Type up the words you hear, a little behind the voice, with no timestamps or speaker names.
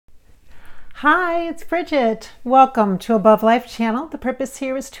Hi, it's Bridgette. Welcome to Above Life channel. The purpose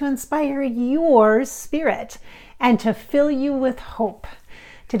here is to inspire your spirit and to fill you with hope.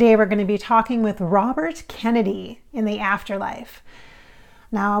 Today we're going to be talking with Robert Kennedy in the afterlife.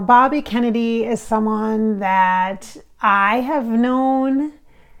 Now, Bobby Kennedy is someone that I have known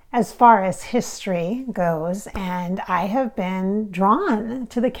as far as history goes, and I have been drawn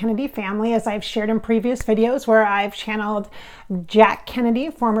to the Kennedy family, as I've shared in previous videos where I've channeled Jack Kennedy,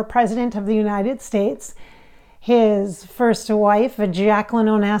 former president of the United States, his first wife, Jacqueline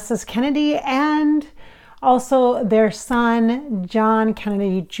Onassis Kennedy, and also their son, John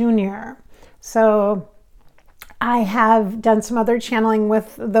Kennedy Jr. So I have done some other channeling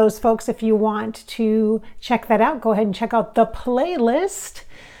with those folks. If you want to check that out, go ahead and check out the playlist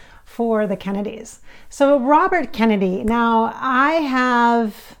for the Kennedys. So Robert Kennedy, now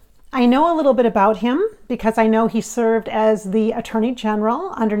I know a little bit about him because I know he served as the Attorney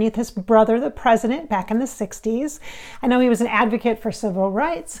General underneath his brother, the President, back in the 60s. I know he was an advocate for civil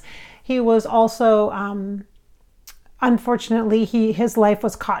rights. He was also, unfortunately, his life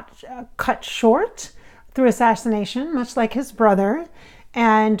was cut short through assassination, much like his brother,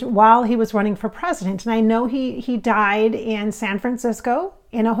 and while he was running for president. And I know he died in San Francisco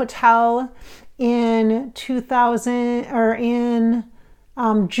in a hotel in 2000 or in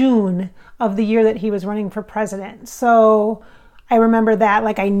June of the year that he was running for president. So I remember that,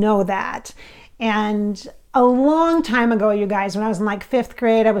 like I know that. And a long time ago, you guys, when I was in like 5th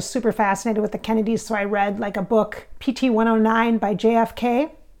grade, I was super fascinated with the Kennedys. So I read like a book, PT 109 by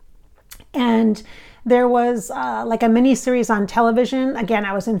JFK. And there was like a mini series on television. Again,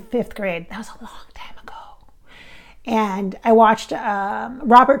 I was in 5th grade. That was a long time ago. And I watched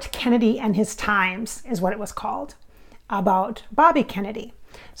Robert Kennedy and His Times is what it was called, about Bobby Kennedy.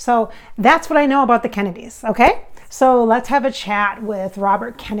 So that's what I know about the Kennedys, okay? So let's have a chat with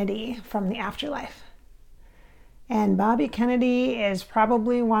Robert Kennedy from the afterlife. And Bobby Kennedy is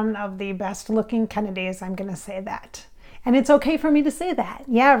probably one of the best looking Kennedys, I'm gonna say that. And it's okay for me to say that.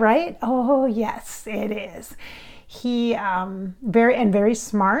 Yeah, right? Oh, yes, it is. He very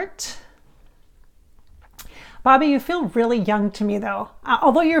smart. Bobby, you feel really young to me, though.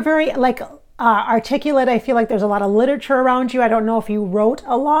 Although you're very articulate, I feel like there's a lot of literature around you. I don't know if you wrote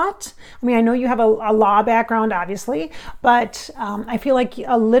a lot. I mean, I know you have a law background, obviously, but I feel like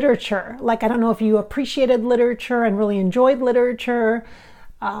a literature. Like, I don't know if you appreciated literature and really enjoyed literature,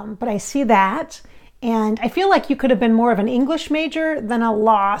 but I see that. And I feel like you could have been more of an English major than a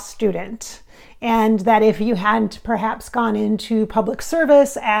law student. And that if you hadn't perhaps gone into public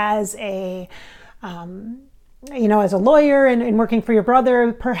service as a, as a lawyer and working for your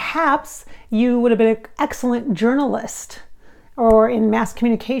brother, perhaps you would have been an excellent journalist or in mass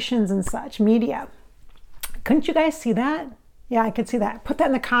communications and such, media. Couldn't you guys see that? Yeah, I could see that. Put that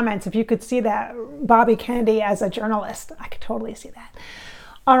in the comments if you could see that, Bobby Kennedy as a journalist. I could totally see that.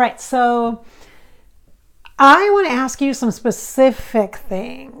 All right, so I want to ask you some specific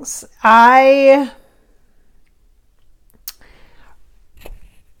things. I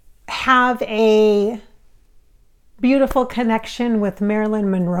have a beautiful connection with Marilyn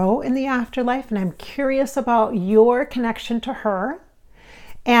Monroe in the afterlife, and I'm curious about your connection to her.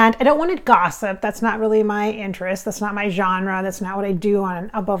 And I don't want to gossip. That's not really my interest. That's not my genre. That's not what I do on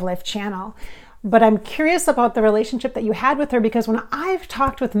an Above Life channel. But I'm curious about the relationship that you had with her, because when I've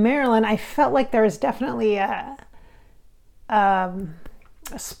talked with Marilyn, I felt like there was definitely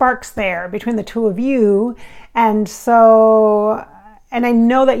sparks there between the two of you. And I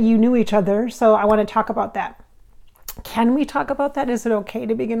know that you knew each other, so I want to talk about that. Can we talk about that? Is it okay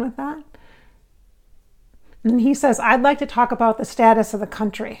to begin with that? And he says, I'd like to talk about the status of the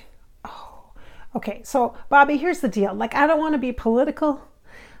country. Oh, okay. So Bobby, here's the deal. Like, I don't want to be political,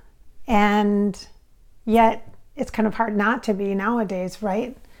 and yet it's kind of hard not to be nowadays,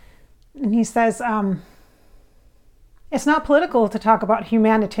 right? And he says, it's not political to talk about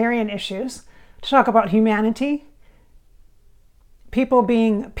humanitarian issues, to talk about humanity, people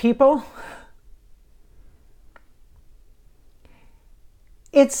being people.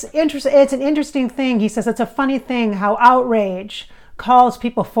 It's interesting. It's an interesting thing. He says it's a funny thing how outrage calls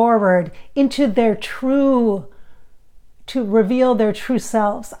people forward into to reveal their true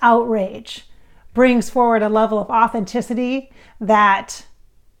selves. Outrage brings forward a level of authenticity that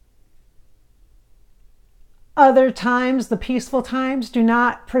other times, the peaceful times, do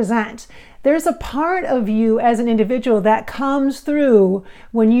not present. There's a part of you as an individual that comes through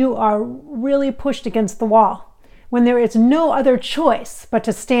when you are really pushed against the wall, when there is no other choice but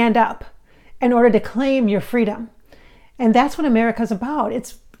to stand up in order to claim your freedom. And that's what America's about.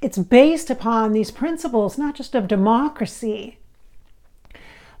 It's based upon these principles, not just of democracy,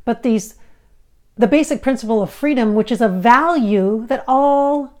 but these the basic principle of freedom, which is a value that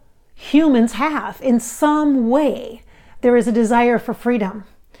all humans have in some way. There is a desire for freedom.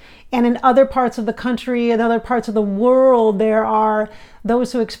 And in other parts of the country and other parts of the world, there are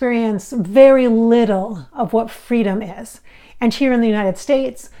those who experience very little of what freedom is. And here in the United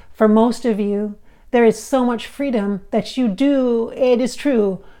States, for most of you, there is so much freedom that you do, it is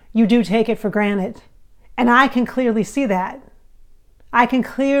true, you do take it for granted. And I can clearly see that. I can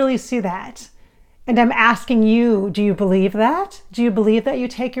clearly see that. And I'm asking you, do you believe that? Do you believe that you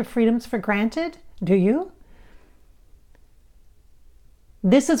take your freedoms for granted? Do you?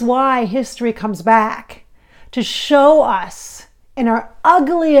 This is why history comes back, to show us in our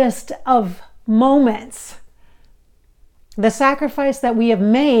ugliest of moments the sacrifice that we have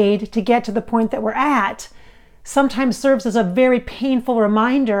made to get to the point that we're at sometimes serves as a very painful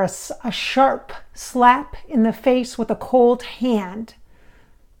reminder, a sharp slap in the face with a cold hand,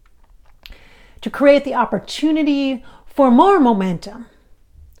 to create the opportunity for more momentum,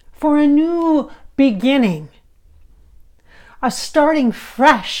 for a new beginning, a starting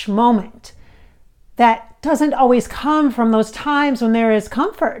fresh moment that doesn't always come from those times when there is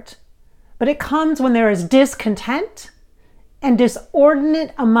comfort, but it comes when there is discontent and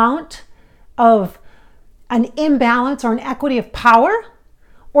disordinate amount of an imbalance or an equity of power,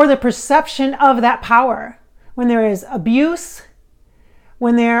 or the perception of that power. When there is abuse,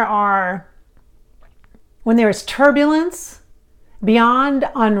 when there is turbulence beyond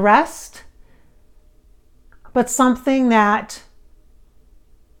unrest, but something that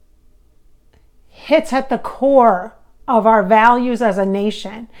hits at the core of our values as a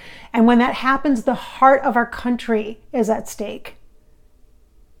nation. And when that happens, the heart of our country is at stake.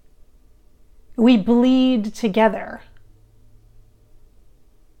 We bleed together.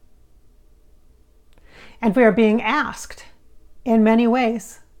 And we are being asked in many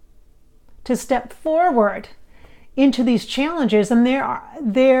ways to step forward into these challenges. And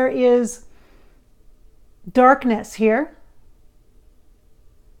there is darkness here.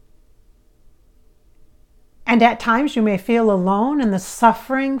 And at times you may feel alone and the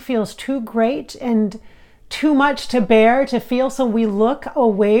suffering feels too great and too much to bear to feel, so we look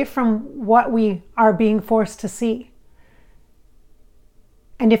away from what we are being forced to see.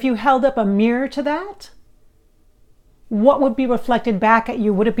 And if you held up a mirror to that, what would be reflected back at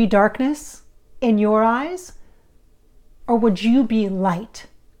you? Would it be darkness in your eyes? Or would you be light?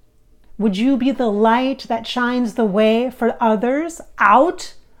 Would you be the light that shines the way for others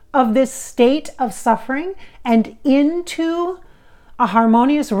out of this state of suffering and into a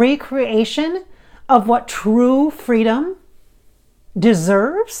harmonious recreation of what true freedom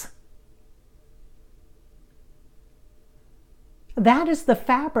deserves? That is the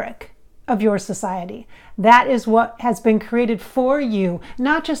fabric of your society. That is what has been created for you,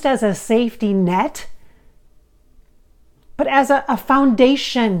 not just as a safety net, but as a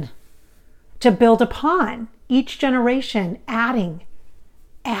foundation to build upon, each generation adding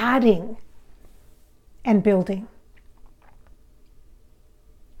and building,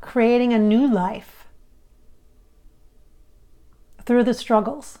 creating a new life through the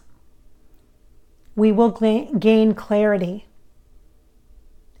struggles. We will gain clarity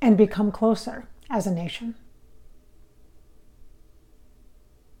and become closer as a nation.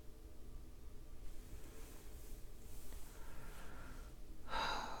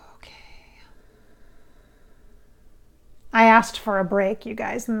 I asked for a break, you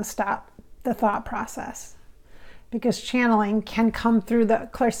guys, and stop the thought process, because channeling can come through the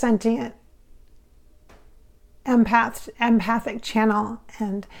clairsentient empathic channel,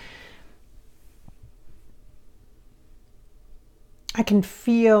 and I can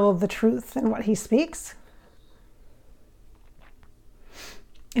feel the truth in what he speaks.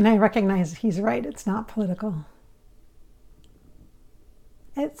 And I recognize he's right. It's not political.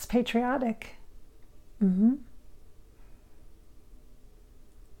 It's patriotic.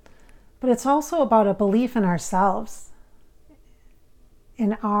 But it's also about a belief in ourselves,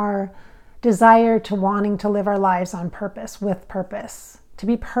 in our desire to wanting to live our lives on purpose, with purpose, to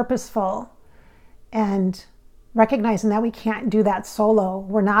be purposeful, and recognizing that we can't do that solo.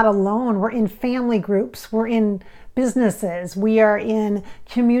 We're not alone. We're in family groups. We're in businesses. We are in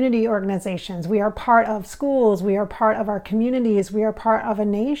community organizations. We are part of schools. We are part of our communities. We are part of a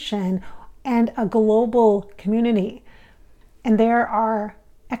nation and a global community. And there are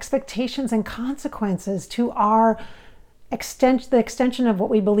expectations and consequences to our the extension of what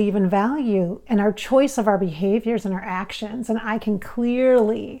we believe and value, and our choice of our behaviors and our actions. And I can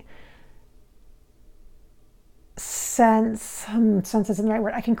clearly sense isn't the right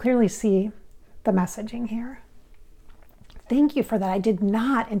word. I can clearly see the messaging here. Thank you for that. I did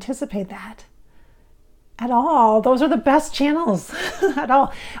not anticipate that. at all. Those are the best channels at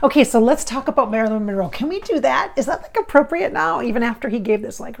all. Okay, so let's talk about Marilyn Monroe. Can we do that? Is that like appropriate now, even after he gave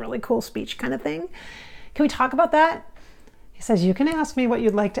this like really cool speech kind of thing? Can we talk about that? He says, you can ask me what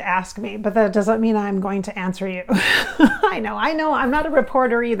you'd like to ask me, but that doesn't mean I'm going to answer you. I know. I'm not a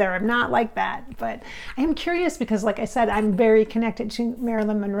reporter either. I'm not like that. But I am curious because, like I said, I'm very connected to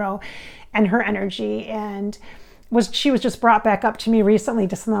Marilyn Monroe and her energy. And she was just brought back up to me recently,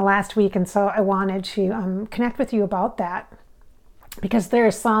 just in the last week. And so I wanted to connect with you about that. Because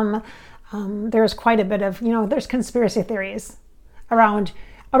there's quite a bit of, there's conspiracy theories around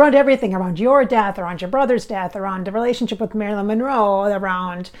everything, around your death, around your brother's death, around the relationship with Marilyn Monroe,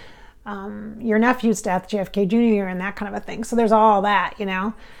 around your nephew's death, JFK Jr., and that kind of a thing. So there's all that,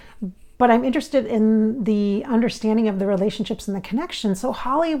 But I'm interested in the understanding of the relationships and the connection. So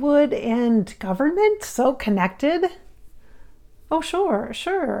Hollywood and government, so connected. Oh, sure.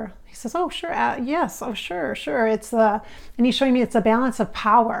 He says, oh, sure, yes, oh, sure. And he's showing me it's a balance of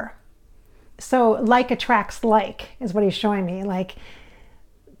power. So like attracts like is what he's showing me, like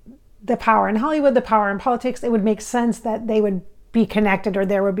the power in Hollywood, the power in politics. It would make sense that they would be connected, or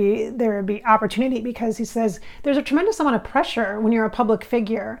there would be opportunity, because he says there's a tremendous amount of pressure when you're a public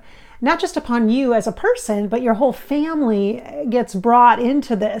figure, not just upon you as a person, but your whole family gets brought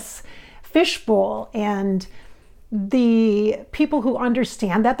into this fishbowl. And the people who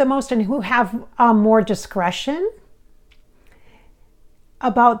understand that the most and who have more discretion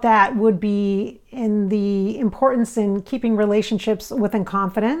about that would be in the importance in keeping relationships within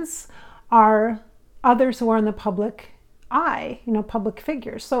confidence are others who are in the public eye, public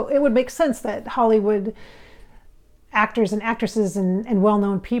figures. So it would make sense that Hollywood actors and actresses and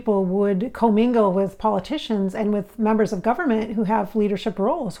well-known people would commingle with politicians and with members of government who have leadership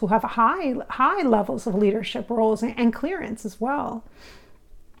roles, who have high levels of leadership roles and clearance as well.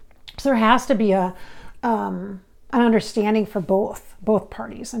 So there has to be an understanding for both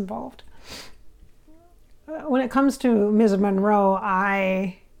parties involved. When it comes to Ms. Monroe,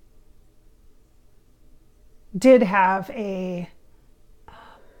 I did have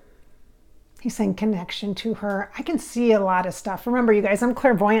he's saying connection to her. I can see a lot of stuff. Remember, you guys, I'm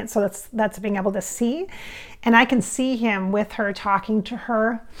clairvoyant, so that's being able to see. And I can see him with her, talking to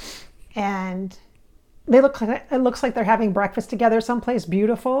her, and it looks like they're having breakfast together someplace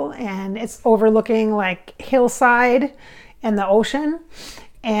beautiful, and it's overlooking like hillside and the ocean,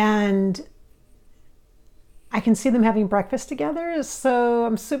 and I can see them having breakfast together. So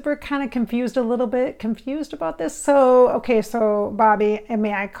I'm super kind of confused about this. So, okay, so Bobby, and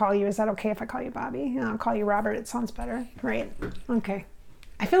may I call you? Is that okay if I call you Bobby? I'll call you Robert. It sounds better. Right. Okay.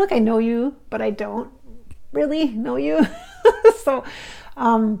 I feel like I know you, but I don't really know you. So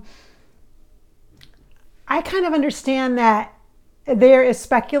I kind of understand that there is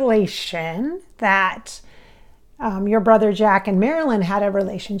speculation that your brother Jack and Marilyn had a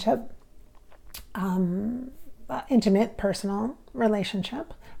relationship, intimate, personal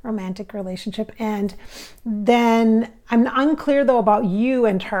relationship, romantic relationship. And then I'm unclear though about you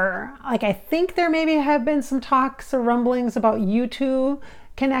and her. Like, I think there maybe have been some talks or rumblings about you two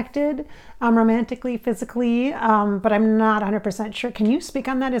connected romantically, physically, but I'm not 100% sure. Can you speak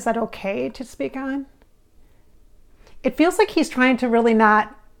on that? Is that okay to speak on? It feels like he's trying to really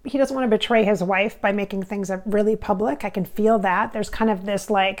he doesn't want to betray his wife by making things really public. I can feel that. There's kind of this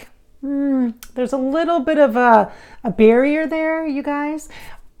like, there's a little bit of a barrier there, you guys.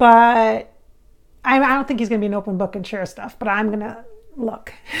 But I don't think he's going to be an open book and share stuff. But I'm going to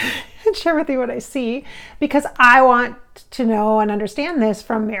look and share with you what I see, because I want to know and understand this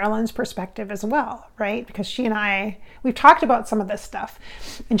from Marilyn's perspective as well, right? Because she and we've talked about some of this stuff.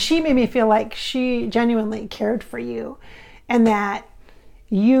 And she made me feel like she genuinely cared for you, and that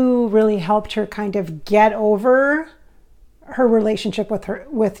you really helped her kind of get over her relationship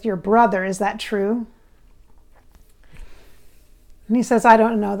with your brother. Is that true? And he says, I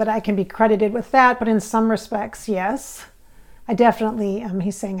don't know that I can be credited with that, but in some respects, yes. I definitely,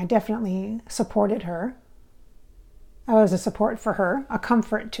 he's saying, I definitely supported her. I was a support for her, a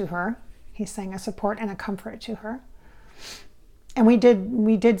comfort to her. He's saying a support and a comfort to her. And we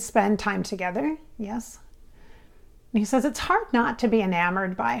did spend time together, yes. And he says, it's hard not to be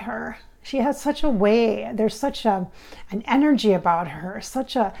enamored by her. She has such a way, there's such an energy about her,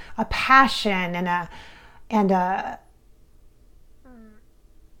 such a passion and a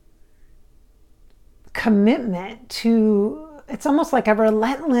commitment to, it's almost like a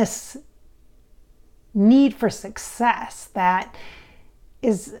relentless need for success that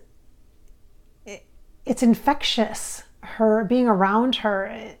is, it's infectious, her being around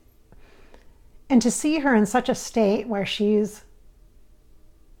her. And to see her in such a state where she's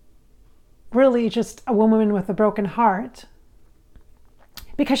really just a woman with a broken heart,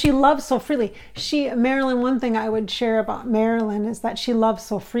 because she loves so freely. Marilyn, one thing I would share about Marilyn is that she loves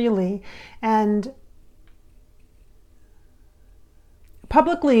so freely, and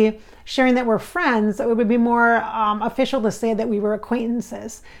publicly sharing that we're friends, it would be more official to say that we were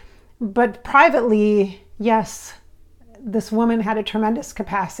acquaintances. But privately, yes, this woman had a tremendous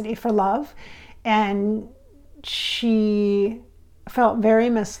capacity for love, and she felt very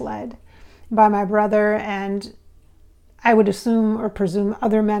misled by my brother, and I would assume or presume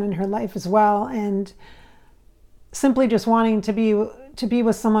other men in her life as well, and simply just wanting to be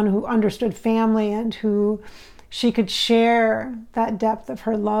with someone who understood family and who she could share that depth of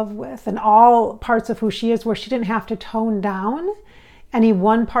her love with, and all parts of who she is, where she didn't have to tone down any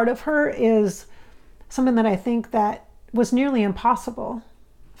one part of her, is something that I think that was nearly impossible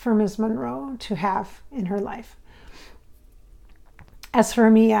for Ms. Monroe to have in her life. As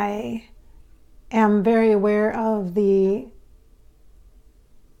for me, I am very aware of the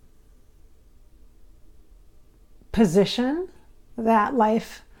position that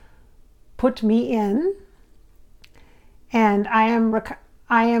life put me in, and I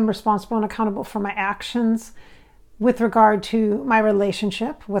am responsible and accountable for my actions with regard to my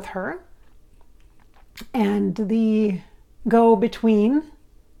relationship with her and the go-between,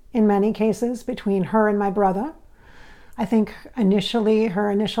 in many cases, between her and my brother. I think initially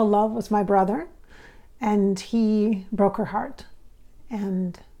her initial love was my brother, and he broke her heart.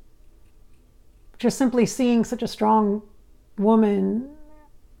 And just simply seeing such a strong woman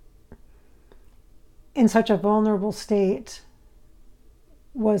in such a vulnerable state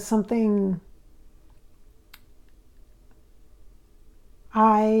was something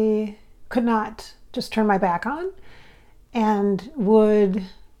I could not just turn my back on, and would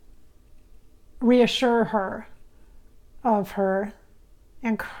reassure her of her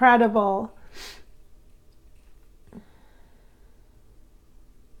incredible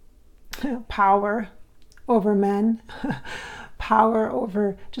power over men, power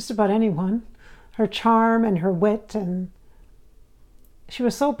over just about anyone, her charm and her wit, and she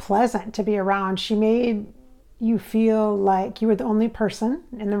was so pleasant to be around. She made you feel like you were the only person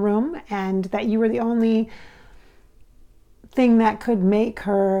in the room, and that you were the only thing that could make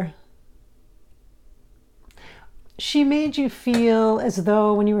her. She made you feel as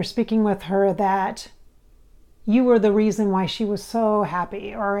though when you were speaking with her that you were the reason why she was so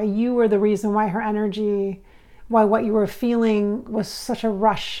happy, or you were the reason why her energy, why what you were feeling was such a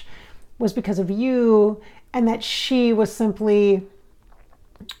rush was because of you, and that she was simply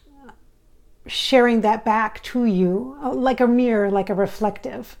sharing that back to you like a mirror, like a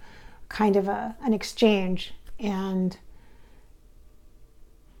reflective kind of an exchange. And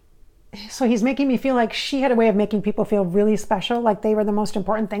so he's making me feel like she had a way of making people feel really special, like they were the most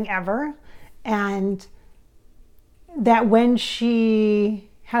important thing ever. And that when she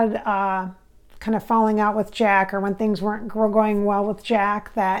had kind of falling out with Jack, or when things were going well with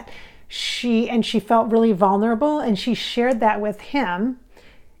Jack, that she felt really vulnerable, and she shared that with him,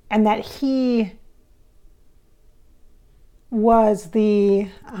 and that he was the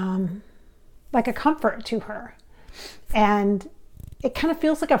like a comfort to her. And it kind of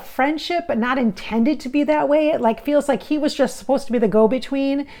feels like a friendship, but not intended to be that way. It like feels like he was just supposed to be the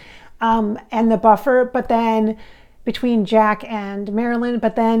go-between and the buffer, but then between Jack and Marilyn,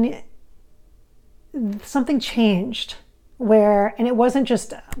 but then something changed and it wasn't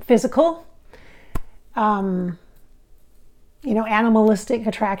just physical, animalistic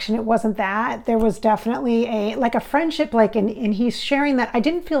attraction. It wasn't that. There was definitely a friendship, and he's sharing that I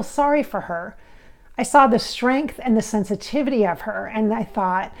didn't feel sorry for her. I saw the strength and the sensitivity of her, and I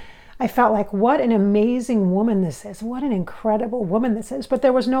felt like, what an amazing woman this is. What an incredible woman this is. But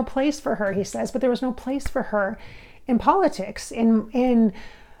there was no place for her, he says, but there was no place for her in politics, in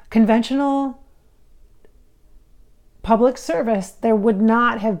conventional public service. There would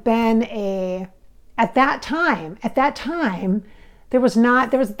not have been at that time, that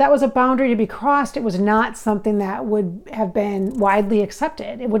was a boundary to be crossed. It was not something that would have been widely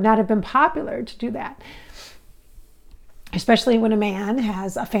accepted. It would not have been popular to do that, especially when a man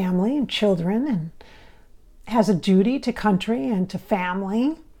has a family and children and has a duty to country and to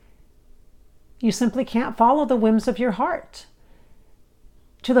family. You simply can't follow the whims of your heart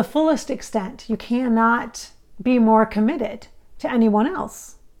to the fullest extent. You cannot be more committed to anyone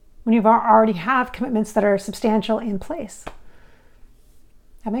else when you already have commitments that are substantial in place.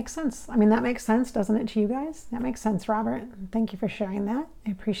 That makes sense. I mean, that makes sense, doesn't it, to you guys? That makes sense, Robert. Thank you for sharing that. I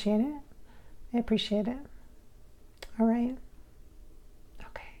appreciate it. I appreciate it. All right.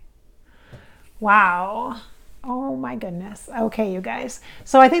 Okay. Wow. Oh my goodness. Okay, you guys.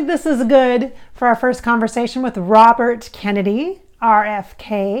 So I think this is good for our first conversation with Robert Kennedy,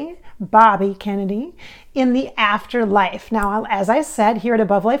 RFK, Bobby Kennedy, in the afterlife. Now, as I said, here at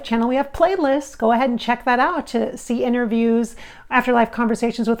Above Life Channel, we have playlists. Go ahead and check that out to see interviews, afterlife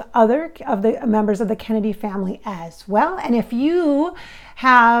conversations with other of the members of the Kennedy family as well. And if you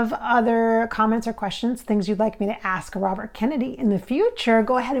have other comments or questions, things you'd like me to ask Robert Kennedy in the future,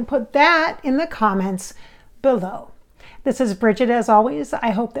 go ahead and put that in the comments below. This is Bridget, as always.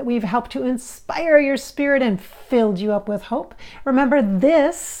 I hope that we've helped to inspire your spirit and filled you up with hope. Remember,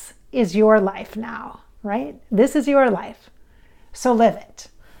 this is your life now, right? This is your life. So live it.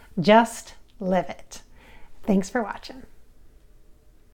 Just live it. Thanks for watching.